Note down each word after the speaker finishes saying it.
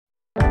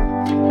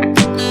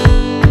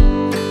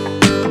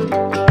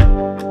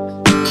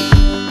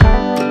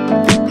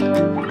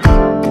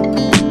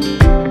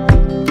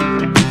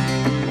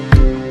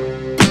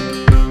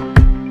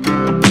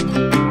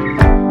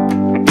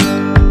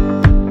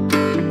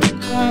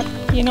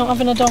you're not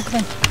having a dog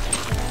then?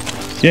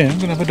 Yeah, I'm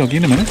going to have a doggy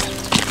in a minute.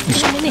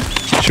 Just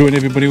showing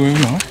everybody where we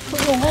are.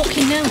 But we're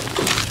walking now.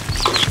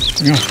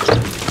 Yeah.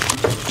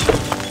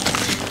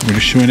 We're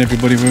just showing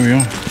everybody where we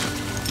are.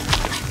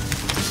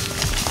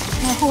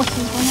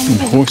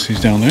 And horses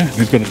down there.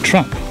 They've got a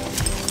trap.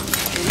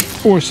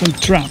 Horse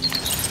and trap.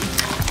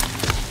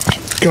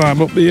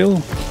 Climb up the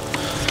hill.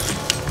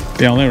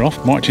 Down there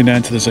off, marching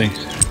down to the sea.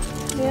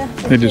 Yeah.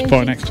 They're just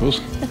right next to us.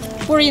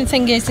 The worrying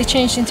thing is they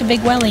changed into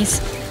big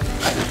wellies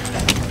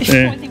before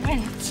they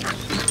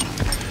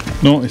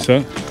went. Notice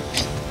that.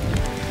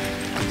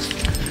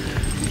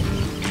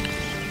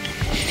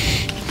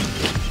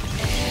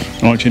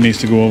 Archie needs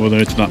to go over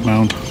there to that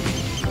mound.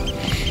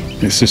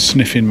 It's a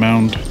sniffing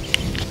mound.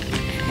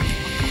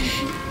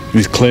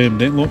 He's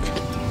claimed it, look.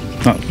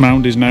 That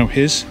mound is now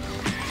his.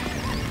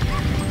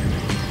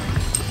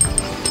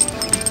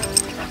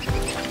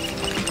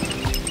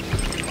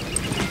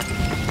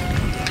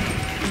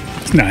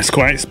 It's a nice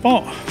quiet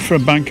spot for a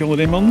bank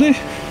holiday Monday.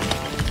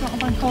 Not a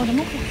bank holiday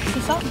Monday,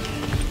 is that?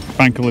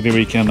 Bank holiday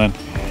weekend then.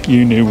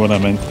 You knew what I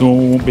meant.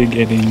 Don't be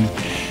getting,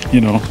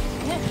 you know.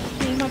 Yeah,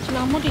 can you imagine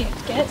how muddy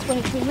it gets when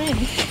it's been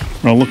raining?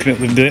 Well, looking at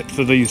the depth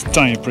of these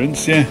tyre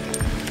prints, yeah.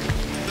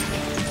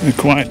 They're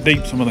quite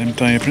deep, some of them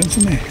tyre prints,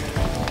 aren't they?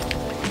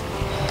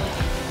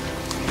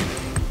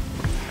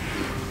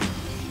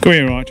 Go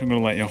here, right, I'm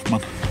going to let you off,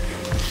 man.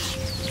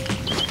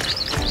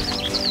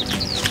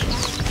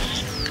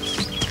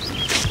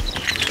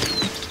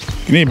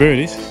 You can hear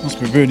birdies. Must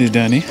be birdies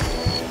down here.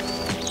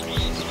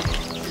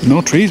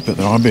 No trees, but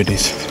there are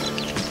birdies.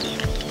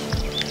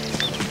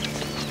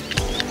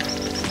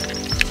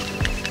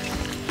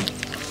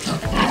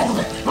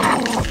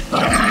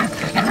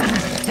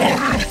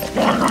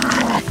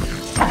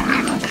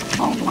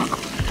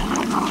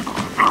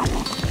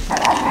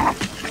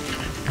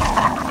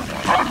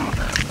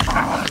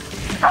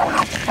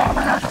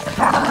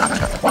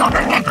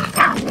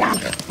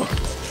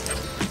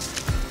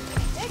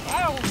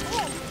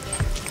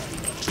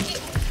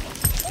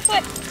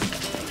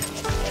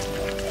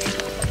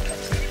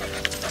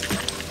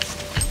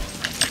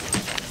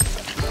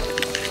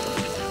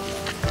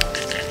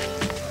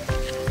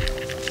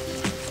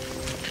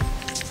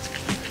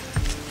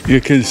 You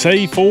can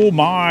see 4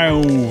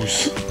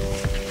 miles.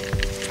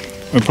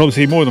 We'll probably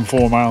see more than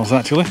 4 miles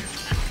actually.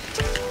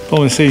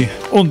 Probably see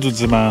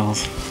hundreds of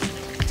miles.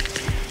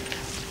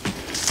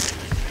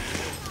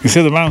 You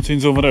see the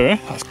mountains over there,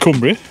 that's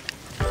Cumbria.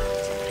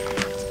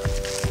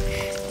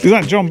 Is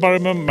that John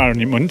Barrowman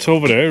Monument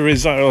over there, or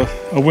is that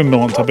a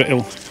windmill on top of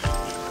hill?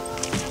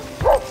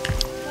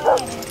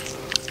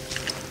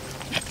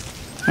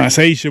 That's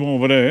Aisham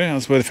over there,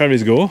 that's where the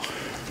ferries go.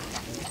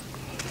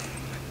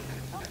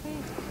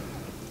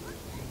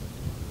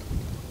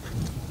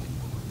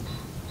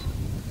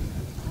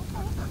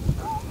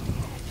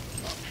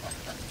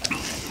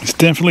 It's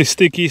definitely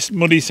sticky,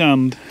 muddy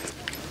sand.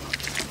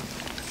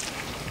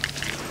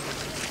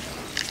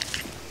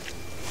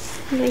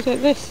 Or is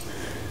it this?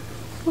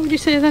 What would you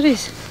say that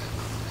is?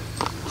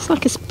 It's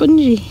like a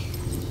spongy.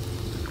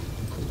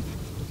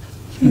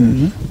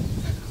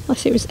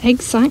 Unless it was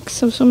egg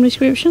sacs of some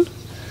description.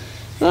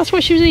 Well, that's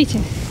what she was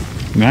eating.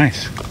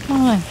 Nice.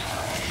 Oh.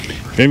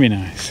 Very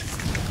nice.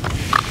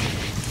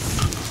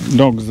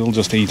 Dogs, they'll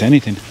just eat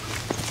anything.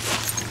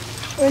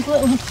 Where's the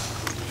little one?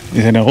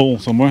 He's in a hole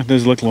somewhere.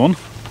 There's a little one.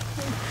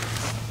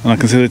 And I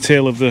can see the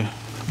tail of the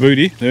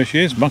booty. There she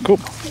is, back up.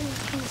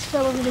 It's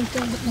fell over these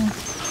down now.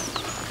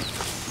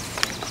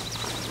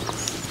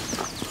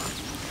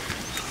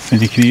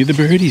 And you can hear the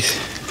birdies.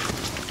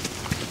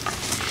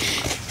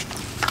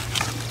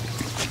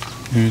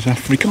 There's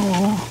Africa.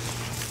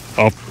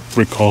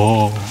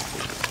 Africa.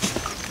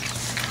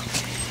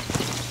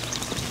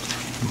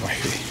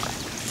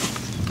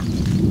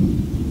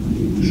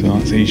 So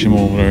that's Aisham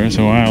over there.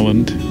 So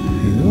Ireland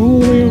is all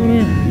the way over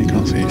there. You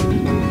can't see it.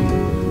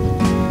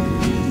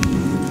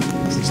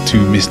 It's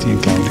too misty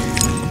and cloudy.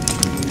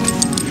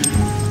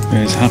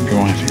 There's Happy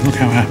Wifey. Look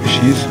how happy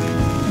she is.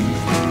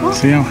 What?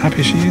 See how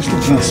happy she is?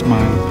 Look at that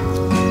smile.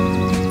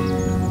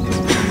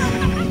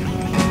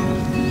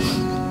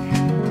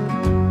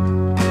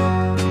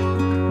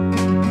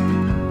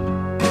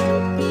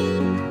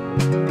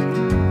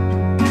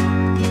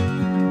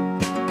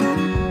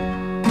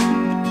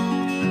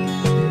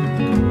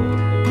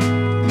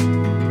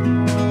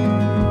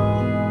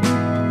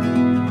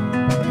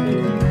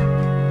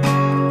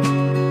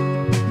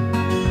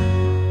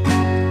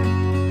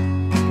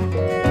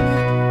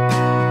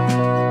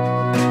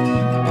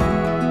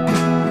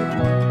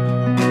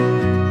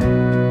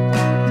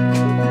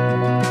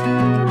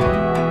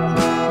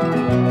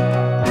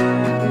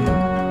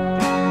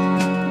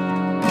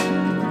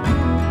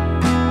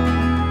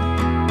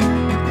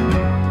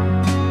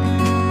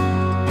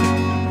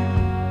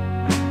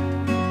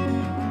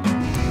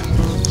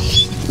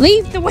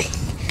 Leave the way.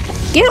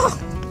 Get off.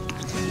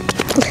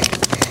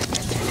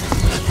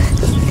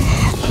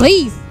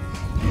 Leave.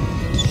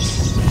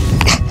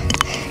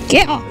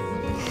 Get off.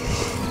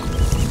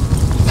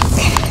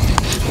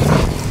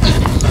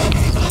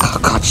 Oh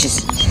God,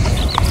 she's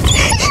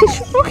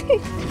fucking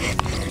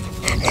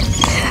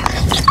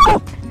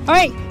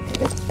Alright.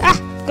 Ah,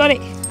 got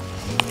it.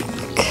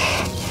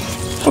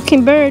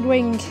 Fucking bird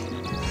wing.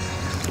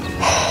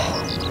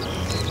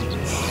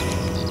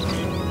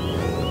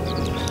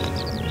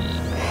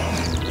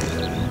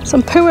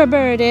 Some poor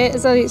bird here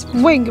has had its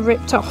wing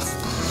ripped off.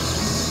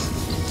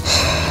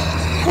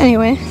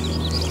 Anyway,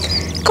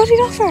 got it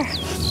off her.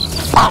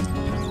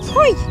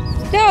 Oi!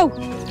 No!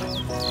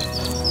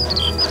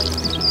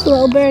 There's a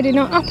little birdie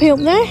not happy up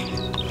there.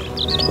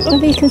 Don't know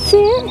if you can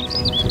see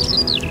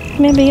it.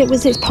 Maybe it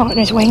was its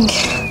partner's wing.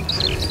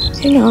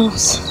 Who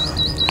knows?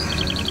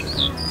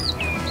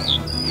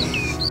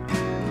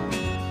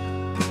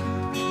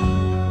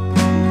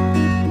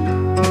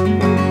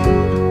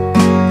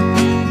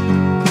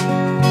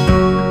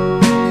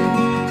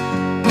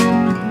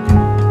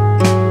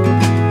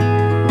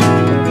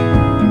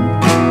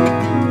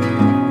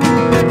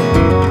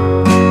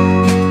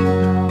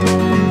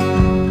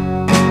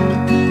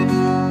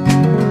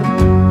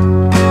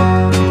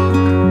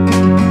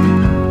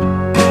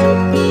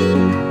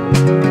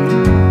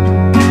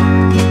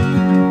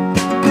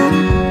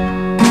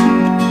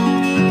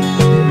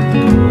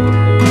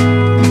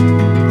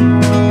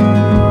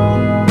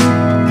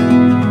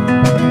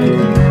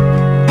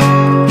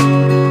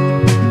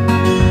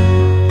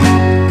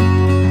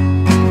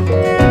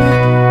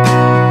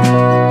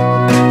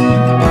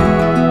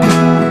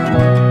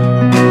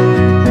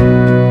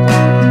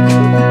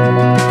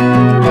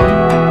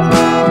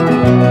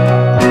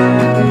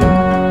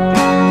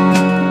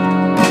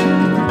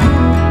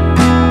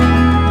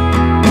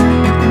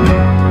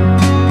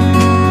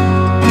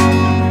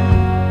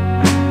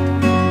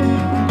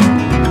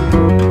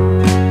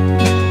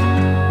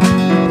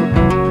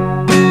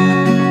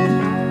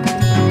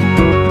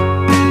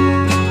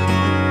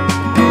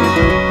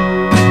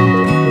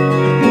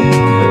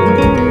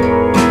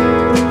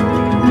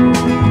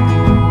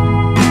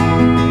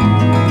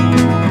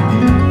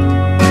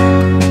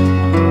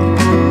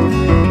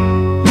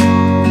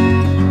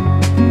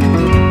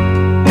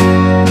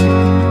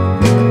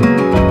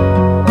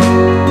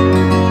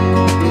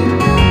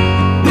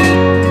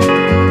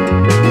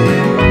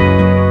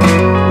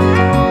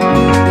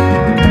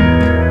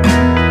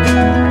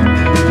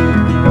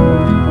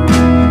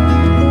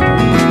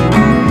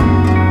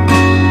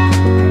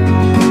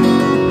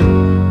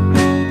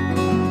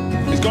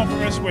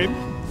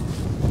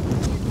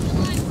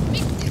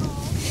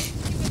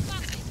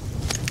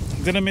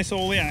 Did I miss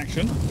all the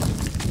action?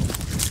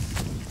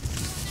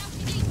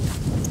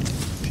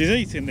 She's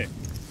eating it.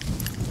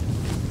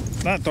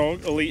 That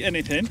dog will eat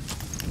anything.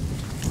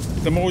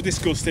 The more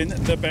disgusting,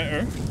 the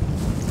better.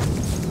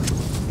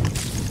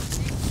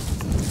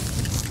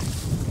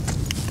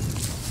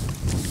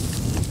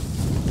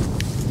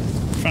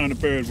 Found a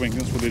bird wing,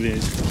 that's what it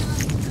is.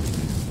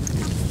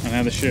 And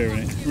now they're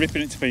sharing it,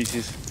 ripping it to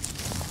pieces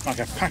like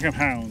a pack of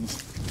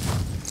hounds.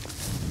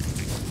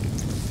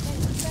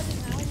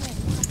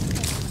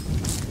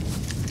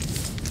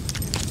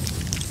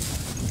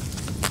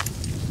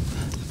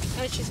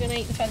 She's going to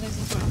eat the feathers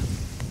as well.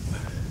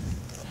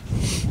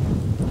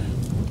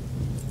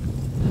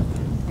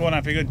 Go on,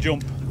 Happy, go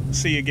jump.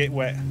 See you get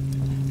wet.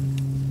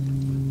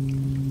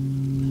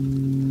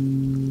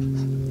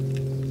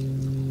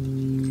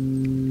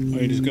 Oh,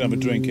 you're just going to have a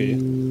drink, are you?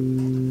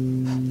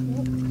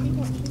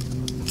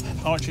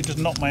 Archie just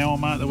knocked my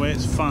arm out of the way,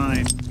 it's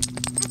fine.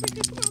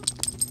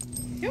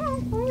 Come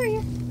on, where are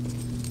you?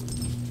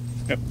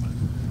 Yep.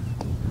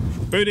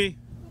 Booty,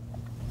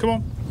 come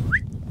on.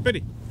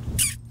 Booty.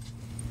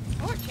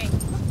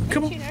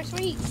 Come on. Our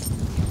sweets.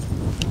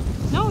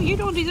 No, you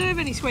don't deserve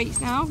any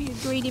sweets now, you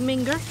greedy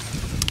minger.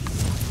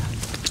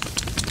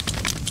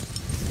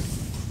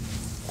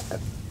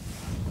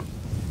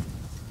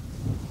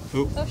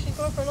 Oh. So she's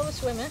going for another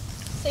swimmer.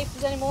 See if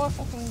there's any more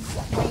fucking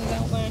things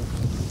out there.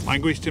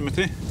 Language,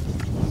 Timothy.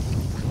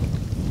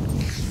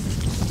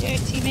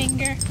 Dirty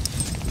minger.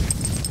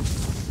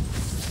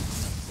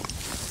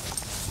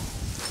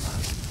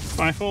 If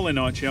I fall in,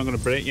 Archie, I'm going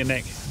to break your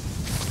neck.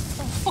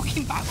 Oh,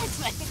 fucking backwards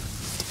then.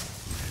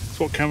 That's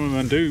what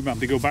cameramen do, man,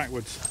 they go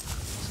backwards.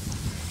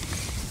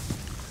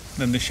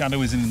 Then the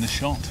shadow isn't in the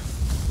shot.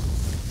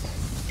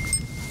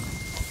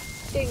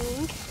 Ding.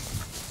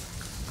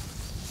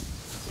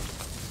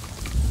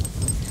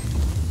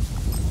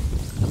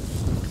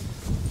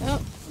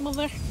 Oh,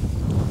 mother.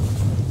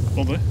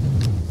 Mother?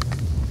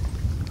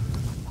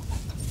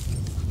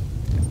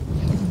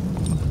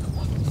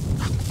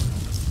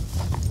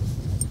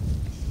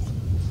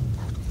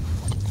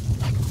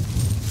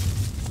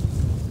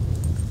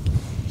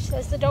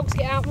 Says the dogs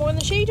get out more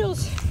than she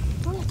does.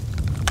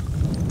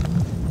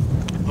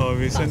 Oh, have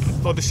you seen?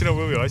 Oh, does she know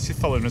where we are? She's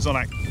following us on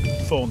that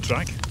phone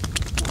track.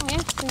 Oh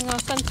yeah, and I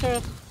sent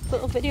her a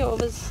little video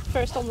of us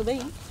first on the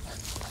beach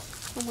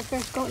when we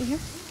first got here.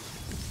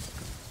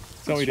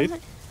 Is that what you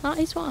did? That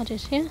is what I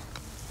did, yeah.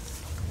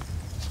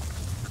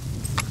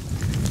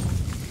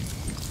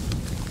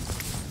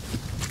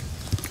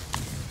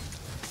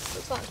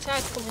 Looks like the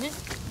tide's coming in.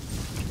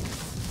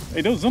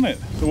 It does, doesn't it?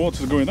 The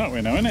water's going that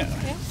way now, isn't it?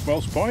 Yeah.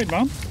 Well spotted,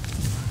 man.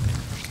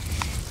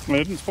 I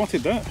hadn't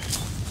spotted that.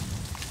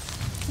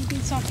 You've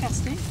been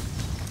sarcastic.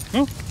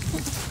 No,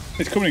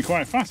 it's coming in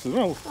quite fast as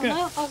well. I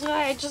know, that's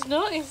why I just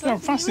noticed. How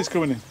fast it's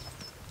coming in.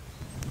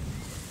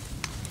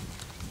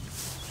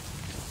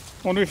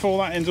 I wonder if all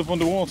that ends up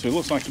underwater. It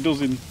looks like it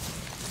does in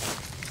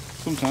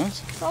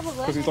sometimes. Probably.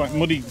 Because it's like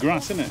muddy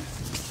grass, isn't it?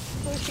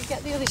 We should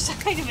get the other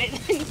side of it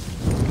then.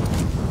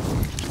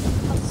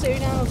 As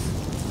soon as.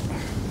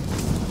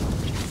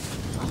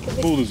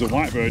 Oh, there's a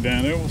white bird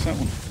down there. What's that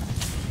one?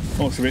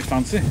 Oh, looks a bit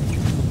fancy.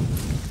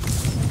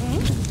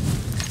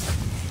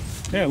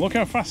 Yeah, look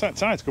how fast that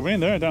tide's coming in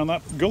there down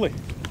that gully.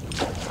 Did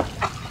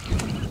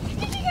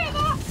you get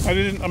that? I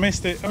didn't. I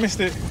missed it. I missed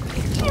it.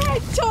 She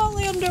went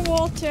totally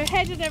underwater,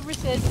 head and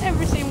everything.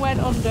 Everything went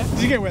under.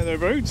 Did you get wet there,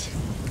 Boots?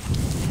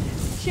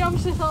 She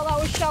obviously thought that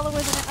was shallower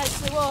than it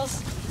actually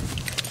was.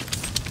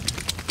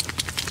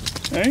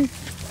 Eh?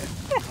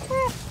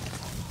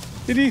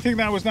 Did you think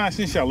that was nice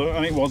and shallow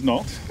and it was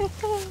not?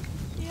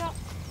 Yeah.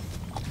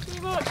 Pretty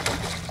much.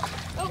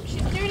 Oh,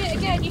 she's doing it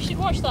again. You should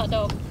watch that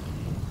dog.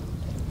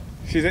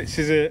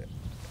 She's a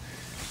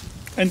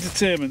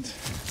entertainment.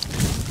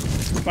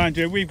 Mind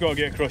you, we've got to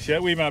get across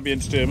yet. We might be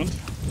entertainment.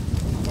 Yeah,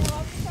 well,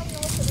 I'm just having a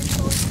look at this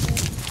boat.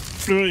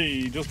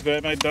 Three, just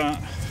about made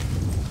that.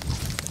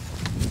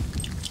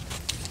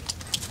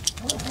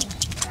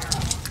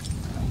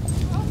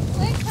 Oh,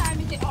 play time,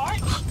 is it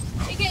Arch?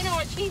 You're getting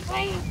Archie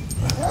playing.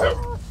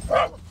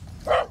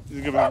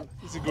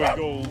 This is a good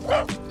goal.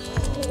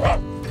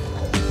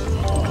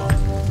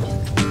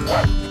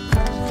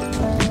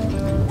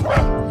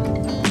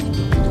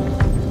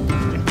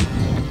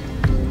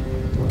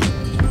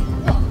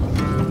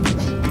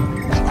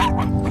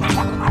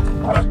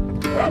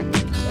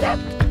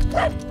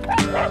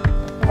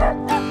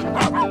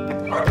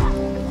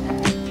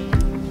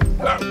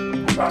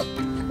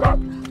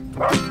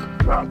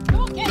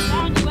 Don't get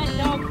down, you wet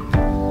dog.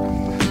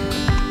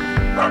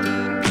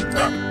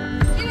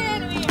 Get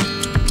out of here.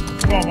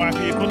 Come on,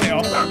 Wifey, you're putting it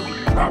on.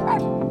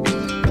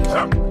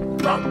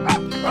 Go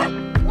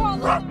on,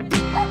 let her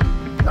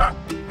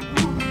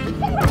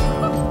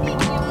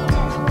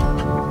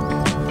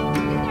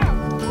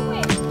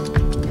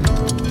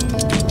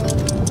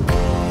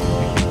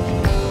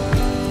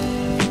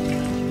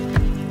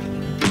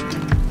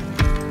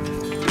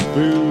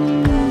Boo!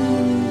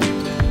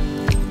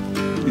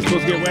 You're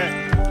supposed to get wet.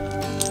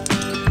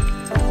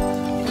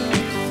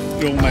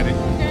 You're all ready.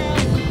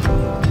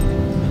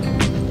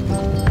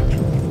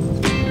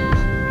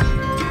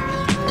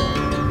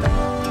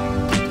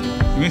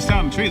 You missed out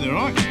on the tree there,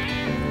 right?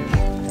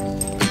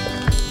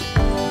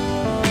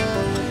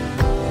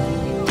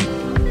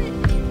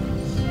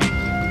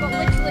 got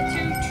literally 2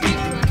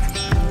 trees left.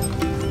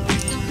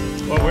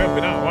 Well, we have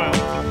been out a while.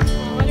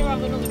 Well, I do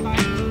have another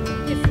bite.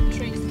 Different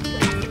trees.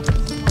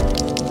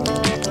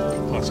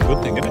 That's a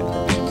good thing, isn't it?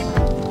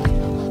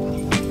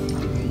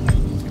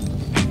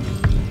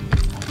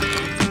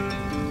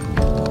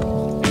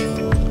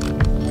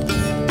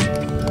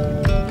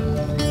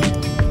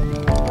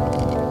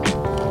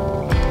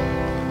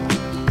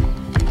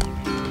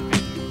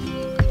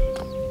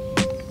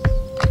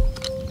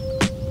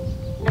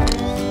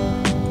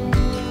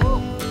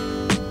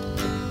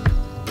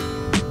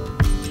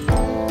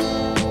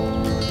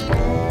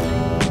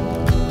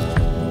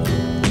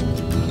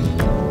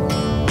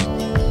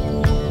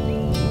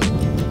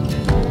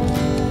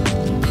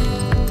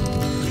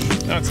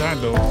 That tide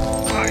though,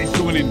 that is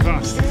coming in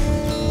fast.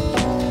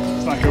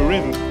 It's like a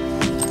river.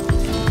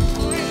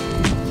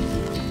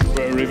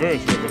 But a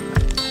reverse river.